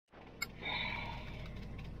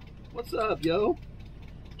What's up, yo?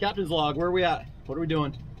 Captain's log, where are we at? What are we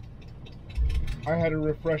doing? I had a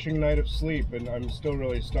refreshing night of sleep, and I'm still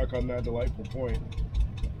really stuck on that delightful point.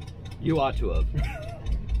 You ought to have.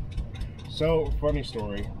 So, funny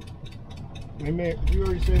story. Did you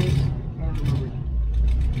already say this? I don't remember.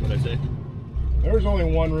 What'd I say? There was only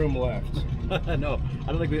one room left. No, I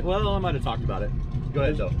don't think we... Well, I might have talked about it. Go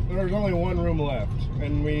ahead, though. There was only one room left,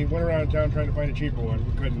 and we went around town trying to find a cheaper one.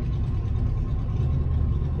 We couldn't.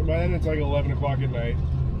 But by then, it's like 11 o'clock at night,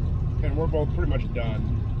 and we're both pretty much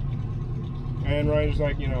done. And Ryan's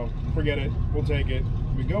like, you know, forget it. We'll take it.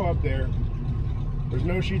 We go up there. There's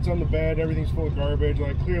no sheets on the bed. Everything's full of garbage.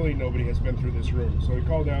 Like, clearly nobody has been through this room. So we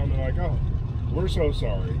call down. They're like, oh, we're so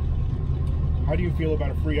sorry. How do you feel about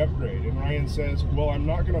a free upgrade? And Ryan says, well, I'm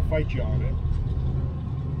not going to fight you on it.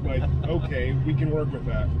 Like, okay, we can work with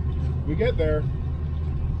that. We get there.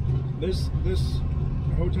 This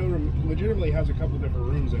hotel room legitimately has a couple different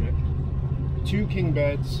rooms in it. 2 king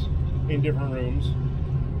beds in different rooms.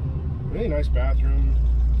 Really nice bathroom.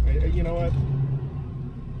 You know what?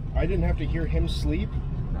 I didn't have to hear him sleep.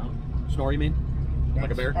 No. Snore, you mean?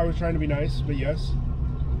 Like a bear? I was trying to be nice, but yes.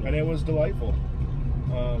 And it was delightful.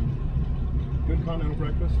 Good continental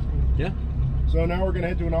breakfast. Yeah. So now we're going to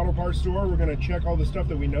head to an auto parts store. We're going to check all the stuff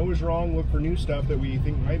that we know is wrong, look for new stuff that we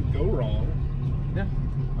think might go wrong. Yeah.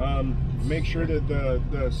 Make sure that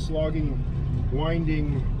the slogging,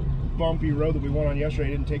 winding, bumpy road that we went on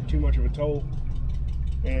yesterday didn't take too much of a toll.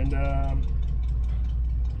 And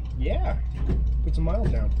yeah, put some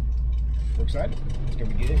miles down. We're excited. It's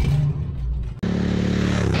going to be good.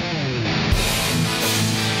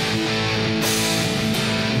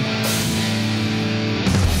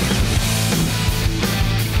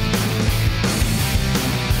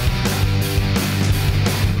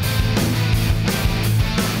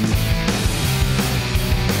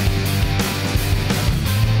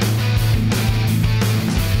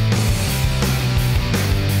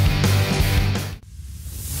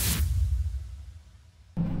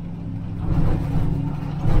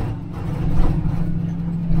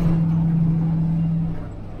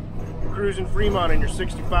 Cruising Fremont in your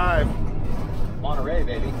 65. Monterey,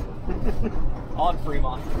 baby. On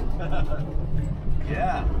Fremont.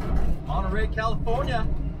 Yeah. Monterey, California.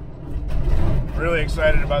 Really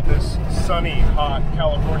excited about this sunny, hot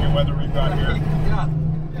California weather we've got here.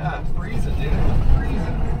 Yeah, it's freezing, dude. It's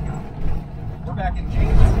freezing. We're back in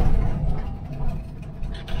jeans.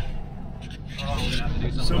 Oh, we're gonna have to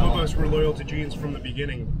do something. Some of us were loyal to jeans from the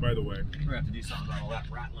beginning, by the way. We're gonna have to do something about all that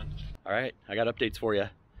rattling. All right, I got updates for you.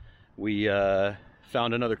 We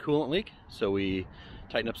found another coolant leak, so we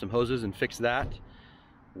tightened up some hoses and fixed that.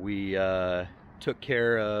 We took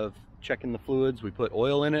care of checking the fluids. We put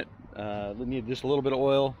oil in it. We needed just a little bit of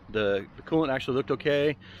oil. The coolant actually looked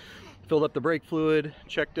okay. Filled up the brake fluid,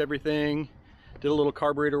 checked everything, did a little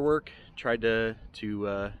carburetor work, tried to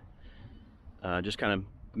just kind of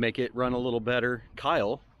make it run a little better.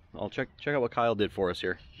 Kyle, I'll check out what Kyle did for us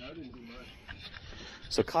here. I didn't do much.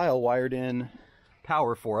 So Kyle wired in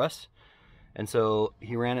power for us, and so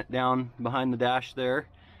he ran it down behind the dash there,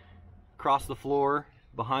 across the floor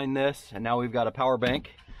behind this, and now we've got a power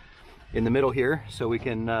bank in the middle here, so we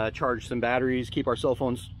can charge some batteries, keep our cell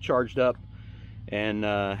phones charged up, and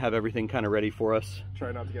have everything kind of ready for us.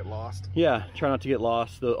 Try not to get lost. Yeah, try not to get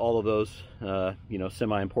lost, all of those you know,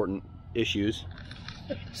 semi-important issues.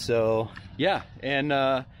 So yeah, and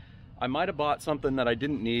I might have bought something that I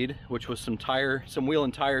didn't need, which was some wheel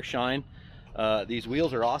and tire shine. These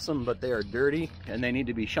wheels are awesome, but they are dirty and they need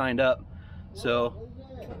to be shined up. So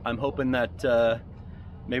I'm hoping that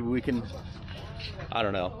maybe we can, I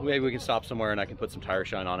don't know, maybe we can stop somewhere and I can put some tire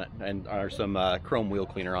shine on it or some chrome wheel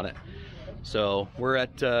cleaner on it. So we're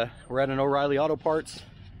at an O'Reilly Auto Parts.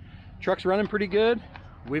 Truck's running pretty good.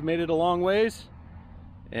 We've made it a long ways,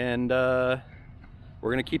 and we're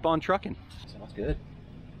gonna keep on trucking. Sounds good.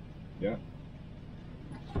 Yeah.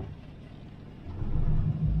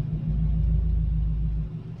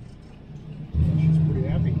 She's pretty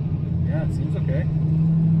happy. Yeah, it seems okay.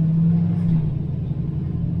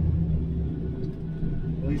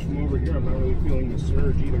 At least from over here, I'm not really feeling the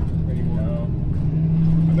surge either anymore. No.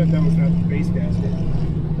 I bet that was not the base gasket.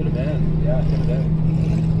 Could have been. Yeah, could have been.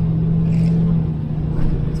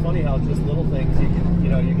 It's funny how just little things you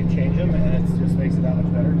can change them and it just makes it that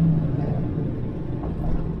much better.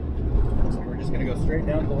 So we're just gonna go straight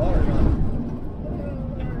down to the water now.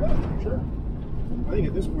 Sure. I think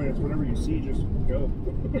at this point, it's whatever you see, just go.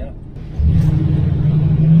 Yeah.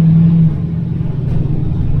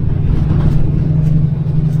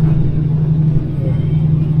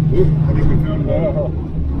 I think we found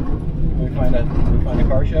we find a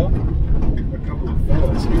car show. A couple of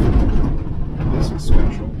fellas here.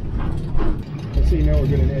 now we're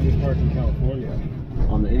going to any park in California.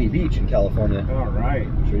 On any beach in California. All right.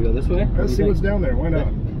 Should we go this way? Let's see what's down there. Why not?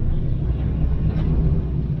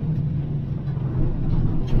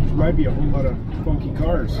 There might be a whole lot of funky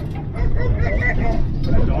cars. And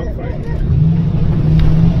a dogfight.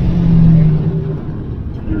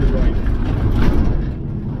 You're like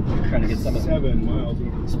Trying to get some of 7 miles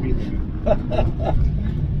over the speed limit.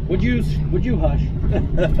 Would you hush?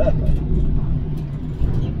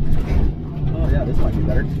 Oh yeah, this might be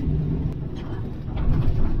better.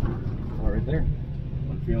 Oh, right there.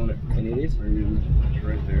 I'm feeling it. Any of these? It's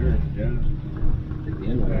right there. Yeah. At the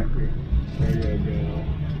end There there. you go.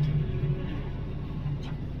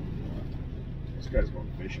 This guy's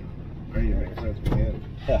going fishing. I need to make friends with him.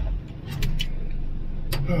 Yeah.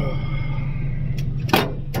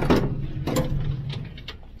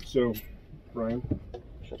 So, Brian,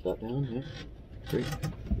 Shut that down. Yeah. Great.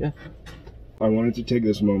 Yeah. I wanted to take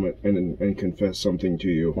this moment and confess something to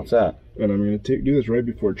you. What's that? And I'm going to do this right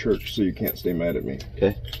before church so you can't stay mad at me.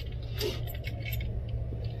 Okay.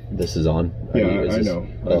 This is on. Yeah, I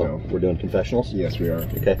know. We're doing confessionals? Yes, we are.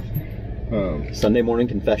 Okay. Sunday morning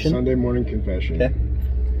confession? Sunday morning confession. Okay.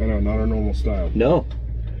 I know, not our normal style. No.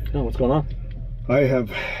 No, what's going on? I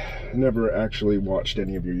have never actually watched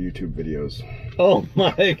any of your YouTube videos. Oh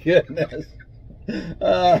my goodness.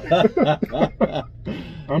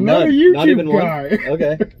 I'm not a YouTube not even guy. One?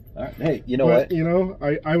 Okay. All right. Hey, you know what? You know,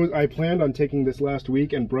 I planned on taking this last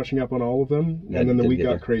week and brushing up on all of them, Yeah, and then the week get got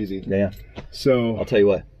there. crazy. Yeah. So I'll tell you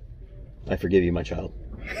what. I forgive you, my child.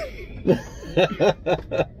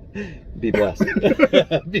 Be blessed.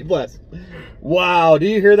 Be blessed. Wow, do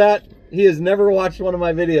you hear that? He has never watched one of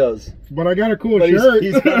my videos. But I got a cool But shirt.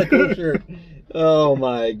 he's got a cool shirt. Oh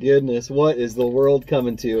my goodness, what is the world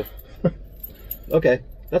coming to? Okay,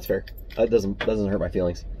 that's fair. That doesn't hurt my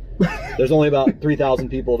feelings. There's only about 3,000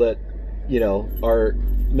 people that, are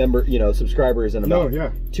subscribers, and about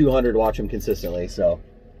 200 watch them consistently. So,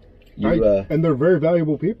 and they're very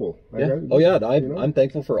valuable people. Yeah. I'm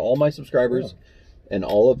thankful for all my subscribers and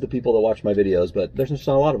all of the people that watch my videos, but there's just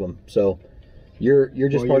not a lot of them. So, you're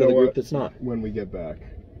just part of the group that's not. When we get back,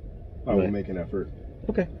 I will make an effort.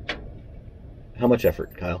 Okay. How much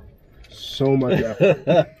effort, Kyle? So much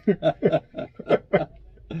effort.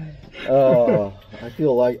 Oh, I feel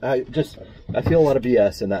a lot of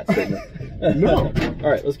BS in that statement. No. All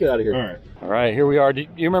right, let's get out of here. All right. All right, here we are. Do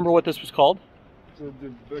you remember what this was called?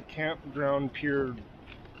 The Campground Pier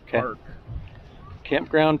Park.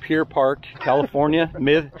 Campground Pier Park, California,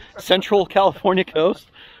 Central California coast.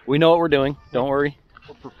 We know what we're doing. Don't worry.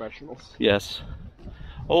 We're professionals. Yes.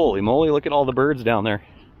 Holy moly, look at all the birds down there.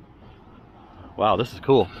 Wow, this is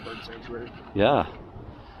cool. Bird sanctuary. Yeah.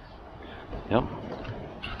 Yep.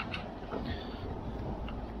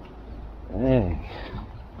 Dang.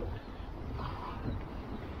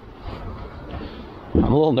 I'm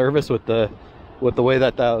a little nervous with the way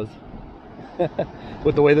that those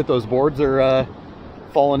with the way that those boards are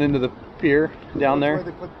falling into the pier down there.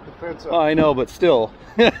 That's why they put the fence up. Oh, I know, but still.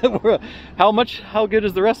 How good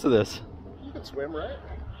is the rest of this? You can swim, right?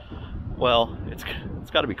 Well, it's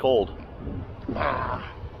got to be cold.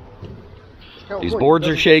 These boards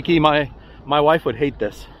are shaky. My wife would hate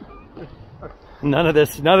this. None of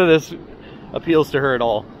this appeals to her at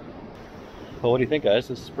all. Well, what do you think, guys?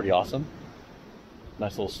 This is pretty awesome.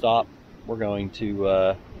 Nice little stop. We're going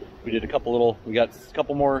to we got a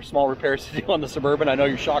couple more small repairs to do on the Suburban. I know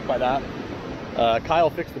you're shocked by that. Kyle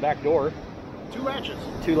fixed the back door. 2 latches.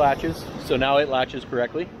 2 latches, so now it latches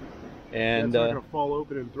correctly. And it's not going to fall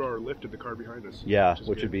open and throw our lift in the car behind us. Yeah,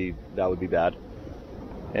 which would be bad.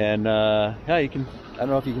 And yeah, I don't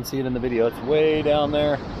know if you can see it in the video. It's way down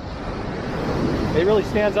there. It really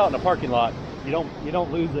stands out in the parking lot. You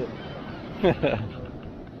don't lose it.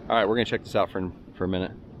 All right, we're gonna check this out for a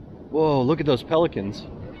minute. Whoa, look at those pelicans.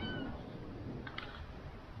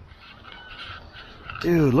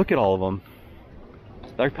 Dude, look at all of them.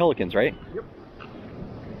 They're pelicans, right? Yep.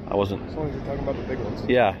 I wasn't. As long as you're talking about the big ones.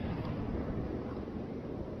 Yeah.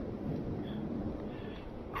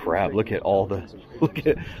 Crap! Look at all the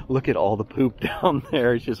look at all the poop down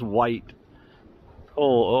there. It's just white.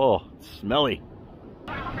 Oh, smelly.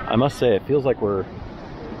 I must say, it feels like we're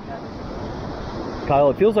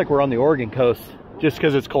on the Oregon coast, just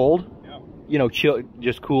because it's cold. Yeah. Chill,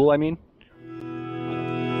 just cool. I mean.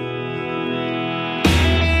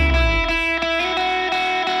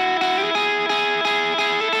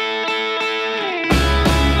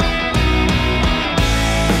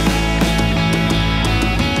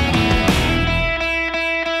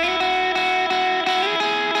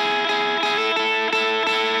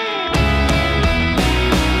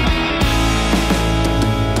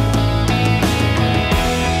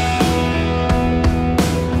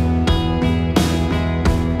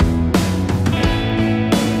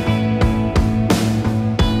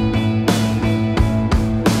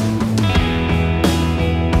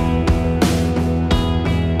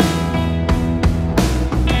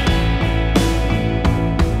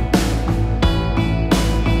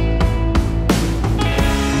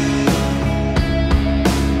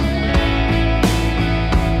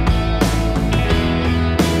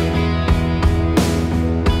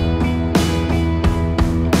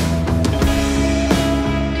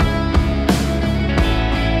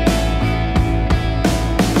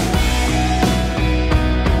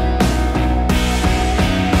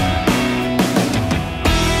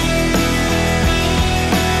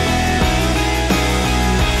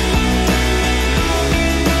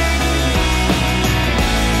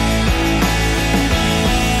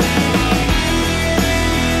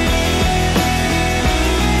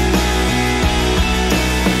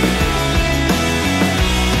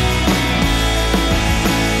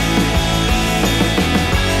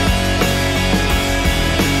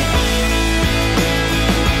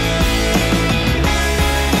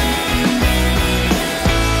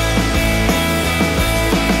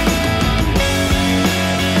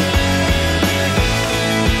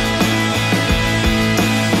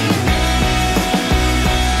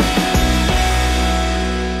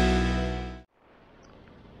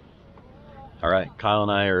 right, Kyle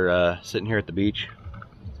and I are sitting here at the beach,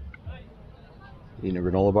 eating a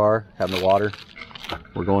granola bar, having the water.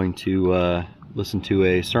 We're going to listen to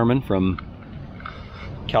a sermon from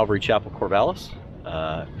Calvary Chapel, Corvallis.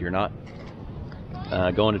 If you're not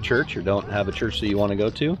going to church or don't have a church that you want to go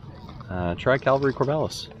to, try Calvary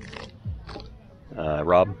Corvallis.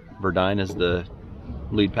 Rob Verdine is the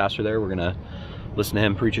lead pastor there. We're gonna listen to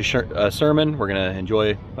him preach a sermon. We're gonna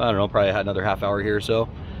enjoy, I don't know, probably another half hour here or so,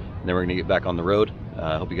 and then we're gonna get back on the road.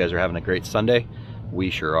 Hope you guys are having a great Sunday. We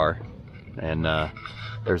sure are. And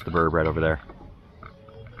there's the Burb right over there,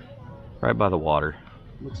 right by the water.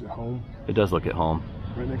 Looks at home. It does look at home.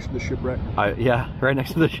 Right next to the shipwreck. Yeah, right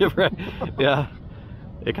next to the shipwreck. Yeah,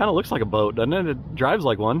 it kind of looks like a boat, doesn't it? It drives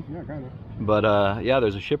like one. Yeah, kind of. But yeah,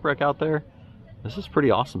 there's a shipwreck out there. This is a pretty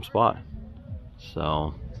awesome spot.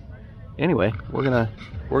 So anyway, we're gonna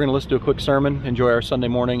listen to a quick sermon, enjoy our Sunday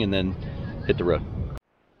morning, and then hit the road.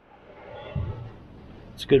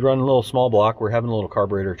 It's good running a little small block. We're having a little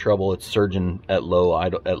carburetor trouble. It's surging at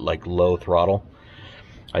low throttle.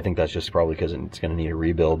 I think that's just probably because it's going to need a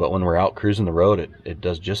rebuild. But when we're out cruising the road, it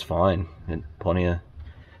does just fine. And plenty of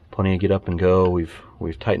get up and go.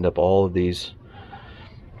 We've tightened up all of these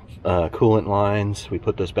coolant lines. We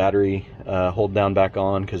put this battery hold down back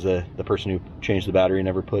on because the person who changed the battery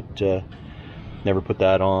never put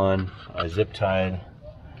that on. I zip tied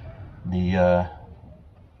the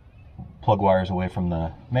plug wires away from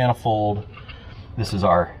the manifold. This is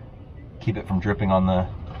our keep it from dripping on the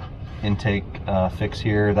intake fix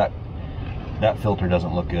here. That filter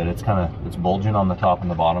doesn't look good. It's bulging on the top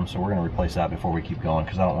and the bottom, so we're going to replace that before we keep going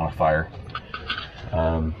because I don't want to fire.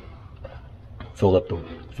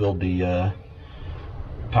 Filled the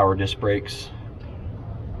power disc brakes.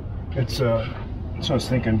 It's so I was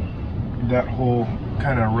thinking that whole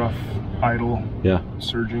kind of rough idle, yeah,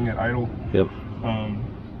 surging at idle. Yep.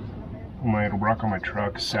 My rock on my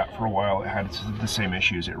truck sat for a while. It had the same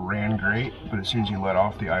issues. It ran great, but as soon as you let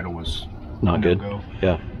off, the idle was not good. Go.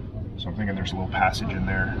 Yeah. So I'm thinking there's a little passage in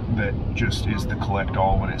there that just is the collect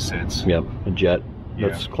all when it sits. Yep, a jet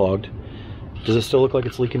that's clogged. Does it still look like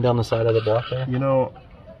it's leaking down the side of the block there? You know,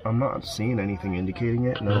 I'm not seeing anything indicating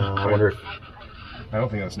it. No, I wonder if... I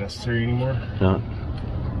don't think that's necessary anymore. No.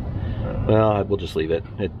 Well, we'll just leave it.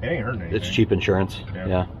 It ain't hurting anything. It's cheap insurance.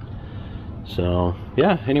 Yeah. So,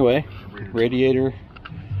 yeah, anyway, radiator,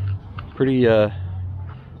 pretty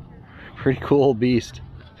cool beast.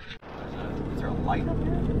 Is there a light up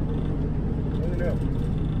here? I don't know.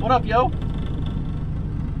 What up, yo?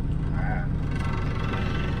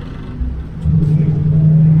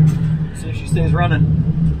 See if she stays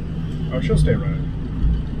running. Oh, she'll stay running.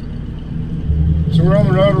 So we're on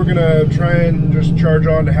the road. We're gonna try and just charge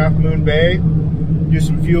on to Half Moon Bay, do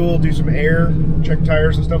some fuel, do some air, check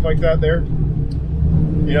tires and stuff like that there.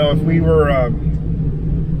 You know, if we were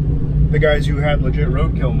the guys who had legit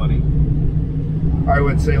roadkill money, I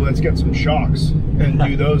would say let's get some shocks and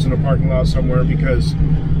do those in a parking lot somewhere, because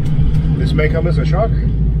this may come as a shock,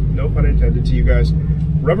 no pun intended, to you guys.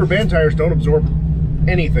 Rubber band tires don't absorb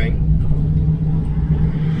anything.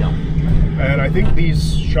 No. And I think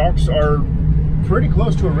these shocks are pretty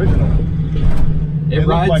close to original. It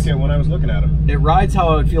looked like it when I was looking at them. It rides how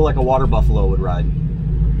I would feel like a water buffalo would ride.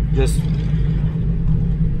 Just...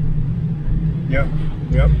 Yep.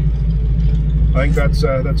 I think that's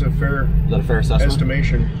a fair, is that a fair assessment?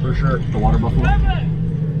 Estimation for sure. The water buffalo.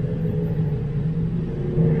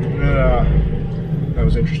 That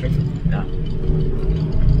was interesting. Yeah.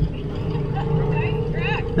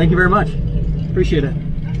 Thank you very much. Appreciate it.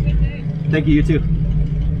 Thank you. You too.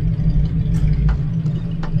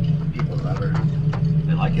 People love her.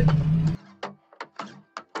 They like it.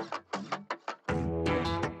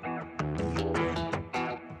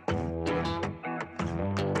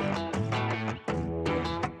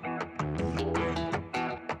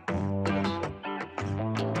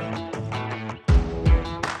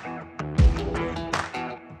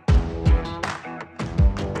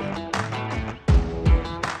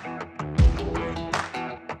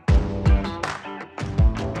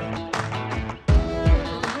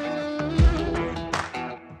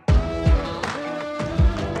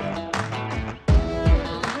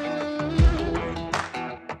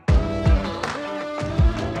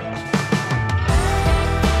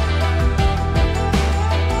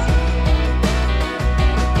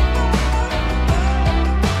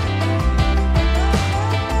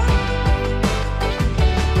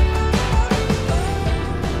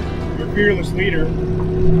 Fearless leader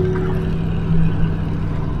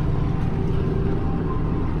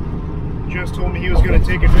just told me he was going to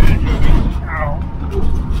take advantage of me. Ow.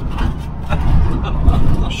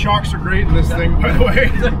 Shocks are great in this thing, by the way.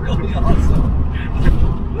 They're really awesome.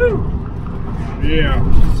 Yeah,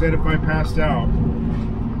 said if I passed out,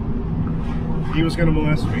 he was gonna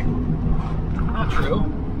molest me. Not true.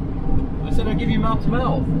 I said I'd give you mouth to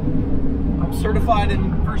mouth. I'm certified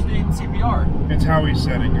in first aid and CPR. It's how he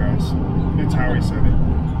said it, guys. It's how he said it.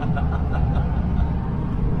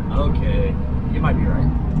 Okay, you might be right.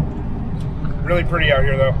 Really pretty out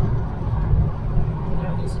here, though.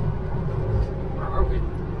 Yeah, it is. Where are we?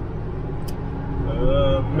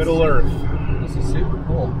 Middle Earth. This is super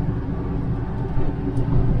cool.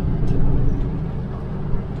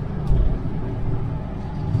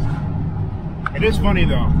 It is funny,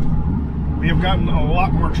 though. We have gotten a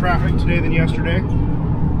lot more traffic today than yesterday.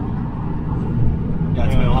 Yeah,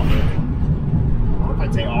 it's been awful. I don't know if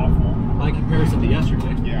I'd say awful. By comparison to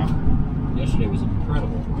yesterday. Yeah. Yesterday was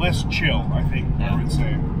incredible. Less chill, I think, Yeah. I would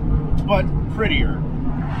say. But prettier.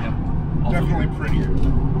 Yep. Also Definitely prettier.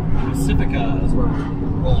 Pacifica is where we're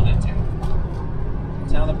rolling into.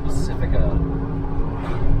 The town of Pacifica.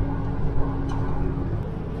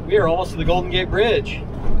 We are almost to the Golden Gate Bridge.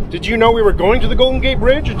 Did you know we were going to the Golden Gate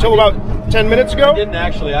Bridge until about 10 minutes ago? I didn't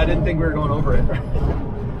actually. I didn't think we were going over it.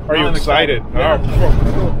 Are you excited? Yeah.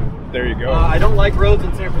 Oh, there you go. I don't like roads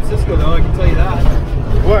in San Francisco, though. I can tell you that.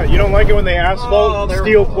 What? You don't like it when they asphalt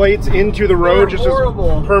steel plates into the road just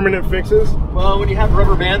horrible. as permanent fixes? Well, when you have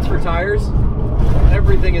rubber bands for tires,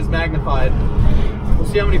 everything is magnified. We'll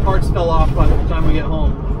see how many parts fell off by the time we get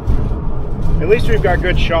home. At least we've got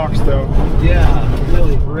good shocks, though. Yeah,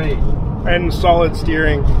 really great. And solid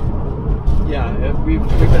steering. Yeah, we've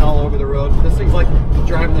been all over the road. This thing's like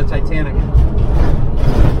driving the Titanic.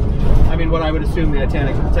 I mean, what I would assume the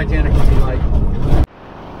Titanic would be like.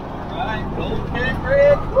 Alright, Golden Gate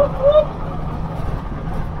Bridge. Whoop whoop.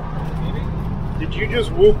 Did you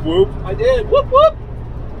just whoop whoop? I did. Whoop whoop.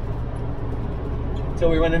 Until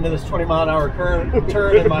we went into this 20-mile-an-hour turn,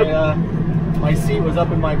 and my seat was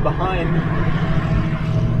up in my behind.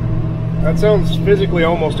 That sounds physically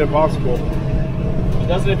almost impossible. It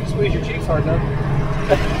doesn't if you squeeze your cheeks hard enough.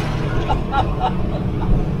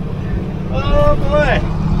 Oh boy!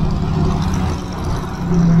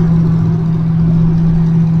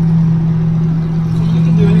 So you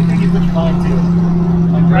can do anything you put your mind to.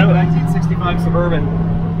 Like drive a 1965 Suburban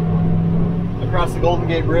across the Golden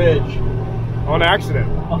Gate Bridge. On accident.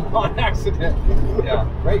 On accident. Yeah,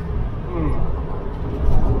 right?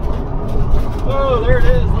 Oh, there it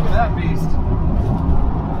is. Look at that beast. Look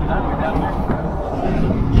at that way down there.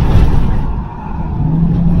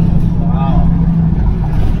 Wow.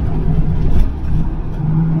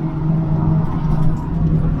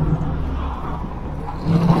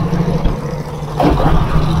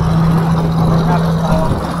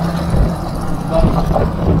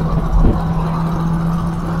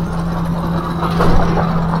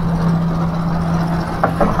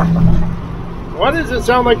 Why does it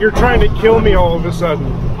sound like you're trying to kill me all of a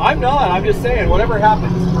sudden? I'm not. I'm just saying, whatever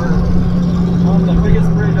happens, we're on the biggest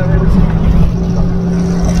bridge I've ever seen.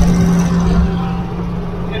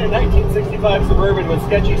 In a 1965 Suburban with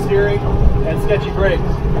sketchy steering and sketchy brakes.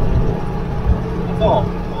 That's all.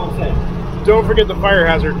 That's all I'm saying. Don't forget the fire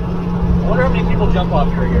hazard. I wonder how many people jump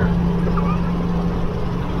off here a year.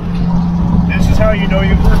 This is how you know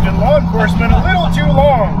you've worked in law enforcement a little too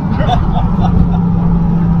long.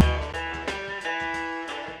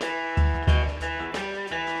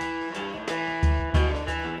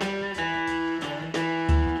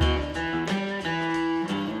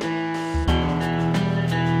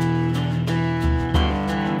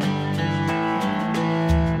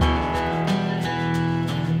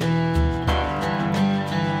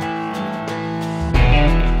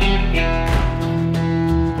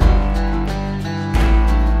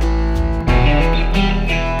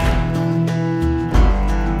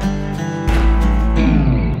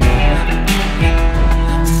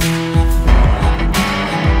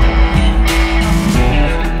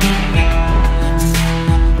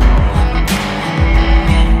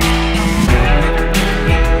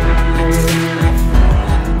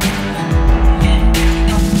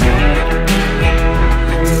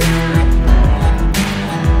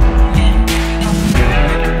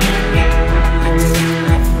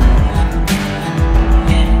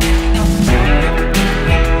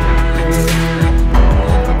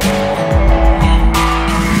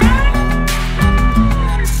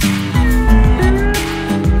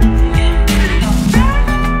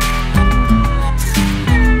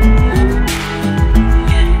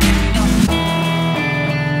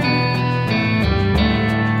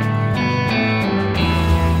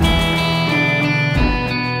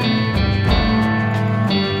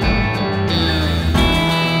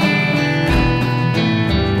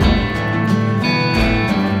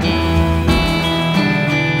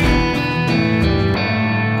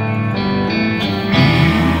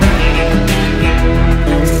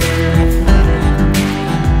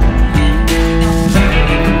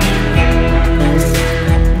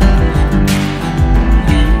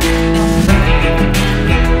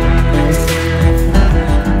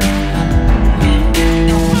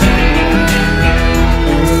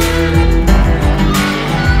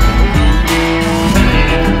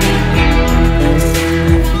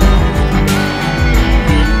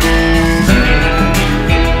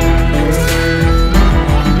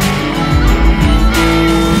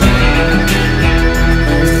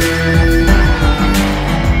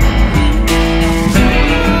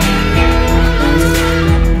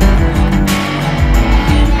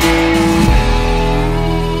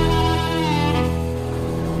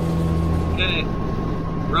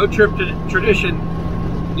 road trip tradition.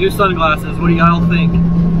 New sunglasses. What do y'all think?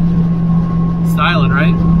 Styling,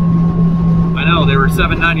 right? I know, they were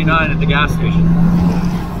 $7.99 at the gas station.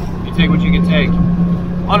 You take what you can take.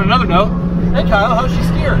 On another note, hey Kyle, how's she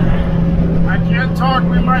steer? I can't talk,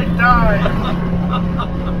 we might die.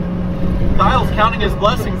 Kyle's counting his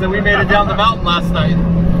blessings that we made it down the mountain last night.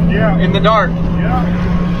 Yeah. In the dark. Yeah.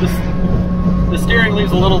 The steering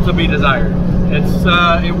leaves a little to be desired.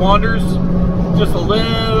 It wanders just a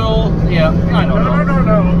little. Yeah, I don't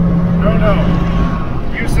know. No.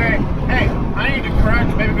 You say, hey, I need to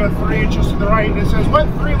correct, maybe go 3 inches to the right, and it says, what,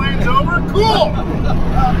 3 lanes over? Cool!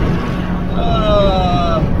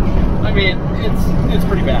 I mean, it's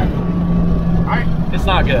pretty bad. It's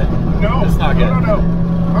not good. No. It's not good. No.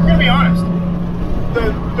 I'm gonna be honest.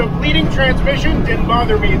 The bleeding transmission didn't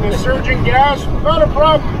bother me. The surging gas, not a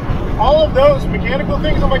problem. All of those mechanical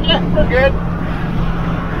things, I'm like, yeah, we're good.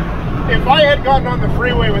 If I had gotten on the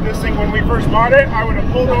freeway with this thing when we first bought it, I would have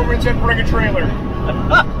pulled over and said, bring a trailer.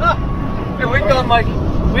 And we've gone like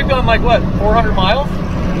what, 400 miles?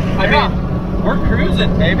 I mean, we're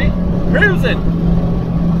cruising, baby. Cruising.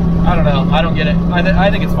 I don't know. I don't get it. I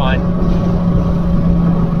think it's fine.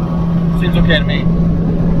 Seems okay to me.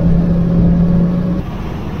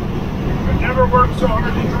 I've never worked so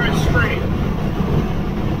hard to drive straight.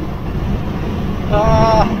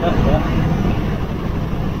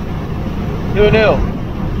 Who knew?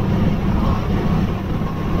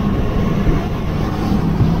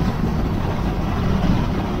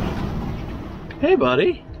 Hey,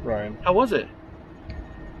 buddy. Ryan. How was it?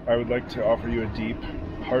 I would like to offer you a deep,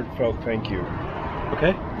 heartfelt thank you.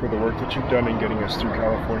 Okay. For the work that you've done in getting us through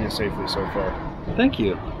California safely so far. Thank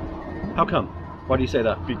you. How come? Why do you say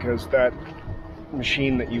that? Because that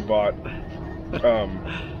machine that you bought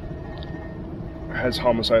has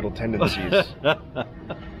homicidal tendencies.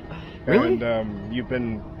 Really? And you've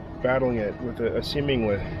been battling it with a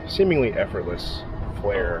seemingly effortless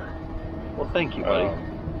flair. Well, thank you, buddy.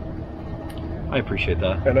 I appreciate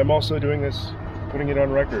that. And I'm also doing this, putting it on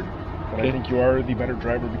record. And Okay. I think you are the better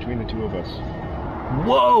driver between the two of us.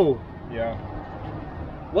 Whoa! Yeah.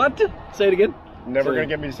 What? Say it again. Never gonna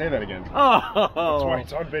get me to say that again. Oh! That's why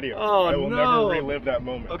it's on video. Oh, I will no. never relive that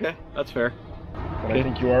moment. Okay, that's fair. And I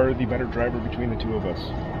think you are the better driver between the two of us.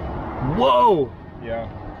 Whoa! Yeah.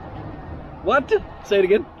 What? Say it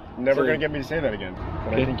again. Never gonna get me to say that again. And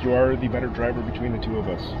Okay. I think you are the better driver between the two of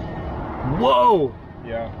us. Whoa!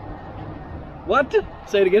 Yeah. What?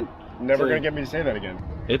 Say it again. Never gonna get me to say that again.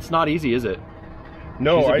 It's not easy, is it?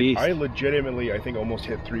 No, He's a beast. I legitimately, I think, almost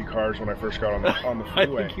hit 3 cars when I first got on the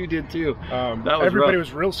freeway. I think you did too. Everybody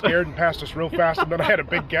was real scared and passed us real fast, and then I had a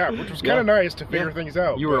big gap, which was kind of nice to figure things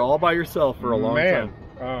out. You were all by yourself for a long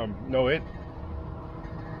time. No,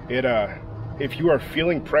 if you are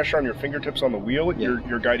feeling pressure on your fingertips on the wheel,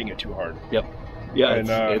 you're guiding it too hard. Yep. Yeah, And,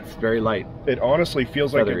 it's very light. It honestly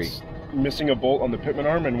feels like Feathery. it's missing a bolt on the pitman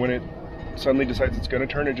arm, and when it suddenly decides it's going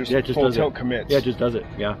to turn, it just full does tilt it. commits. Yeah, it just does it.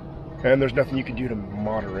 Yeah. And there's nothing you can do to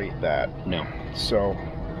moderate that. No. So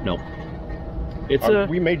No. It's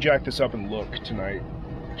we may jack this up and look tonight,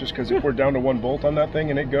 just because if we're down to 1 bolt on that thing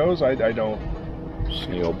and it goes, I don't.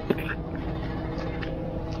 It'll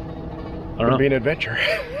It'll be an adventure.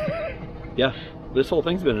 Yeah, this whole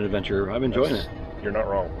thing's been an adventure. I'm enjoying it. You're not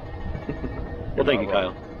wrong. Well, thank you,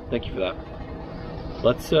 Kyle. Thank you for that.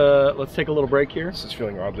 Let's take a little break here. This is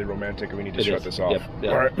feeling oddly romantic, and we need to It shut is. this off. Yep. Yeah.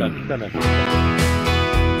 All right. Done.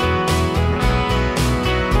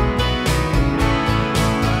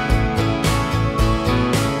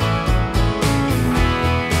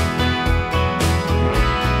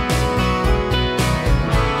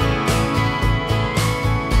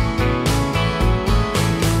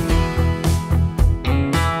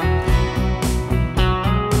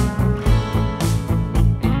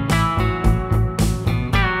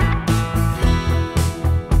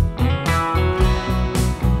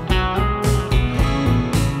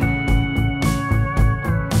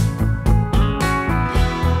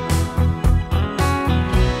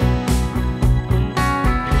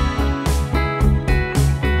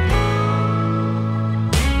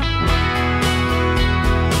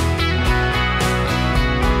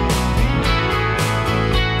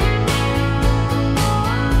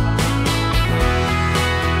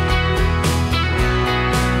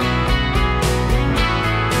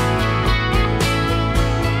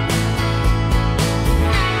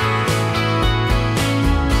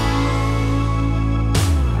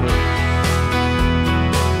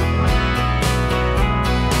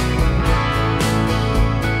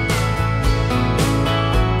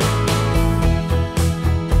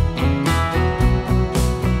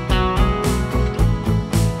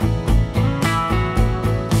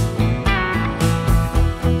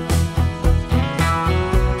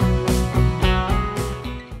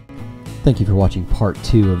 Thank you for watching part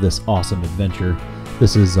 2 of this awesome adventure.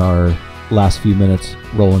 This is our last few minutes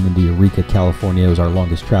rolling into Eureka, California. It was our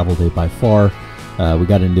longest travel day by far. We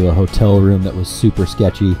got into a hotel room that was super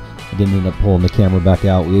sketchy. I didn't end up pulling the camera back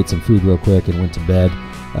out. We ate some food real quick and went to bed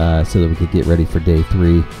so that we could get ready for day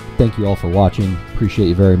 3. Thank you all for watching. Appreciate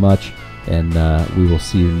you very much. And we will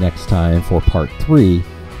see you next time for part 3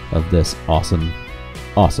 of this awesome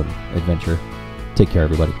adventure. Take care,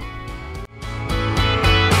 everybody.